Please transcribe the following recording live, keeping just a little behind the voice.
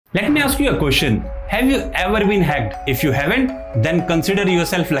Let me ask you a question. Have you ever been hacked? If you haven't, then consider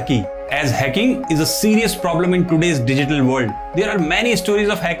yourself lucky, as hacking is a serious problem in today's digital world. There are many stories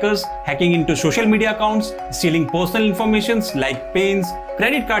of hackers hacking into social media accounts, stealing personal information like PINs,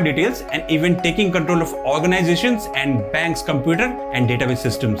 credit card details, and even taking control of organizations and banks' computer and database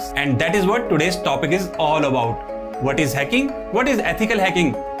systems. And that is what today's topic is all about. What is hacking? What is ethical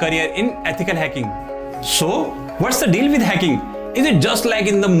hacking? Career in ethical hacking. So, what's the deal with hacking? Is it just like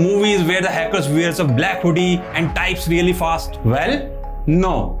in the movies where the hackers wears a black hoodie and types really fast? Well,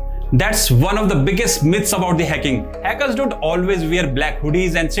 no. That's one of the biggest myths about the hacking. Hackers don't always wear black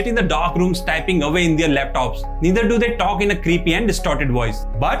hoodies and sit in the dark rooms typing away in their laptops. Neither do they talk in a creepy and distorted voice.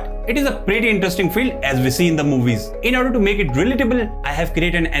 But it is a pretty interesting field as we see in the movies. In order to make it relatable, I have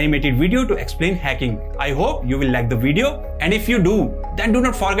created an animated video to explain hacking. I hope you will like the video, and if you do, then do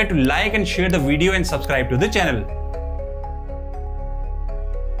not forget to like and share the video and subscribe to the channel.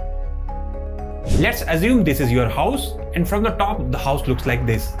 Let's assume this is your house, and from the top the house looks like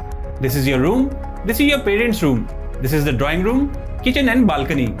this. This is your room, this is your parents' room, this is the drawing room, kitchen and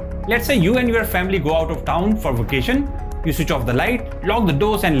balcony. Let's say you and your family go out of town for vacation, you switch off the light, lock the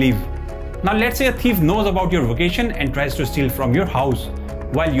doors and leave. Now let's say a thief knows about your vacation and tries to steal from your house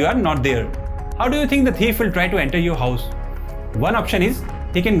while you are not there. How do you think the thief will try to enter your house? One option is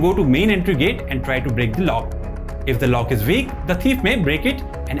he can go to main entry gate and try to break the lock. If the lock is weak, the thief may break it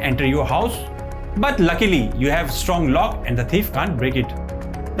and enter your house. But luckily, you have strong lock and the thief can't break it.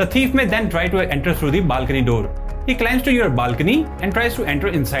 The thief may then try to enter through the balcony door. He climbs to your balcony and tries to enter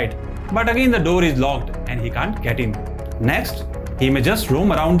inside. But again the door is locked and he can't get in. Next, he may just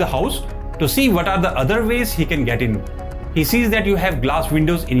roam around the house to see what are the other ways he can get in. He sees that you have glass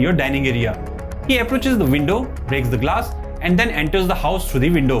windows in your dining area. He approaches the window, breaks the glass, and then enters the house through the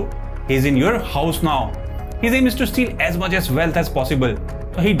window. He is in your house now. His aim is to steal as much as wealth as possible.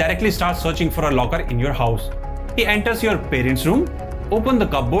 So he directly starts searching for a locker in your house. He enters your parents' room, opens the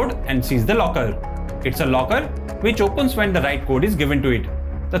cupboard and sees the locker. It's a locker which opens when the right code is given to it.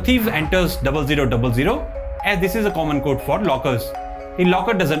 The thief enters 0000 as this is a common code for lockers. The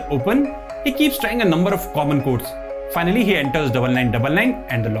locker doesn't open. He keeps trying a number of common codes. Finally he enters 9999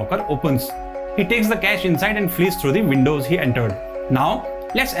 and the locker opens. He takes the cash inside and flees through the windows he entered. Now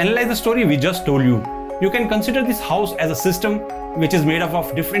let's analyze the story we just told you. You can consider this house as a system which is made up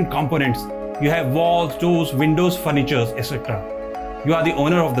of different components. You have walls, doors, windows, furniture, etc. You are the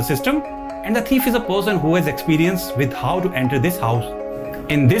owner of the system, and the thief is a person who has experience with how to enter this house.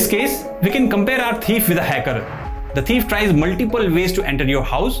 In this case, we can compare our thief with a hacker. The thief tries multiple ways to enter your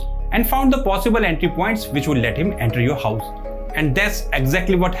house and found the possible entry points which will let him enter your house. And that's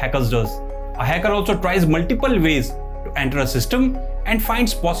exactly what hackers does. A hacker also tries multiple ways to enter a system and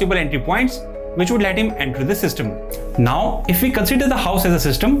finds possible entry points which would let him enter the system. Now, if we consider the house as a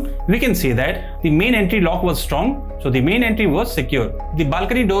system, we can say that the main entry lock was strong, so the main entry was secure. The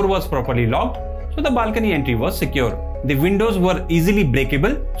balcony door was properly locked, so the balcony entry was secure. The windows were easily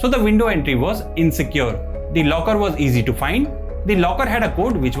breakable, so the window entry was insecure. The locker was easy to find. The locker had a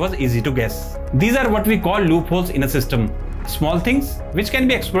code which was easy to guess. These are what we call loopholes in a system. Small things which can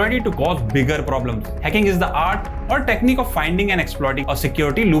be exploited to cause bigger problems. Hacking is the art or technique of finding and exploiting a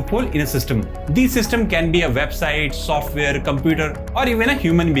security loophole in a system. These systems can be a website, software, computer, or even a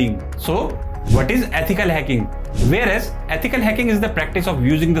human being. So, what is ethical hacking? Whereas ethical hacking is the practice of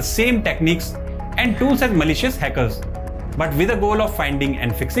using the same techniques and tools as malicious hackers, but with the goal of finding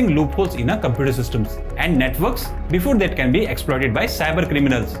and fixing loopholes in a computer systems and networks before that can be exploited by cyber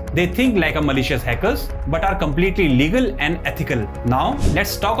criminals. They think like a malicious hackers but are completely legal and ethical. Now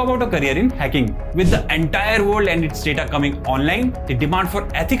let's talk about a career in hacking. With the entire world and its data coming online, the demand for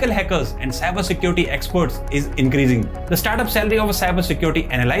ethical hackers and cybersecurity experts is increasing. The startup salary of a cybersecurity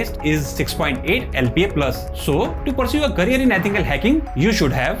analyst is 6.8 LPA plus. So to pursue a career in ethical hacking, you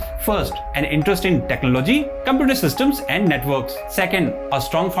should have first an interest in technology, computer systems and networks. Second, a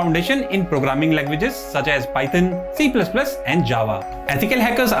strong foundation in programming languages such as Python, C++ and Java. Ethical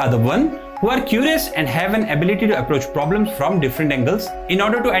hackers are the ones who are curious and have an ability to approach problems from different angles in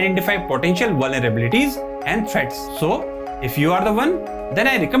order to identify potential vulnerabilities and threats. So, if you are the one, then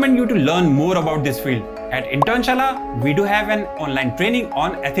I recommend you to learn more about this field. At Internshala, we do have an online training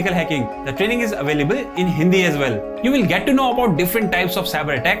on ethical hacking. The training is available in Hindi as well. You will get to know about different types of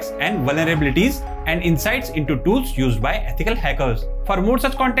cyber attacks and vulnerabilities and insights into tools used by ethical hackers. For more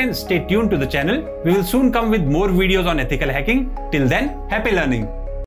such content, stay tuned to the channel. We will soon come with more videos on ethical hacking. Till then, happy learning!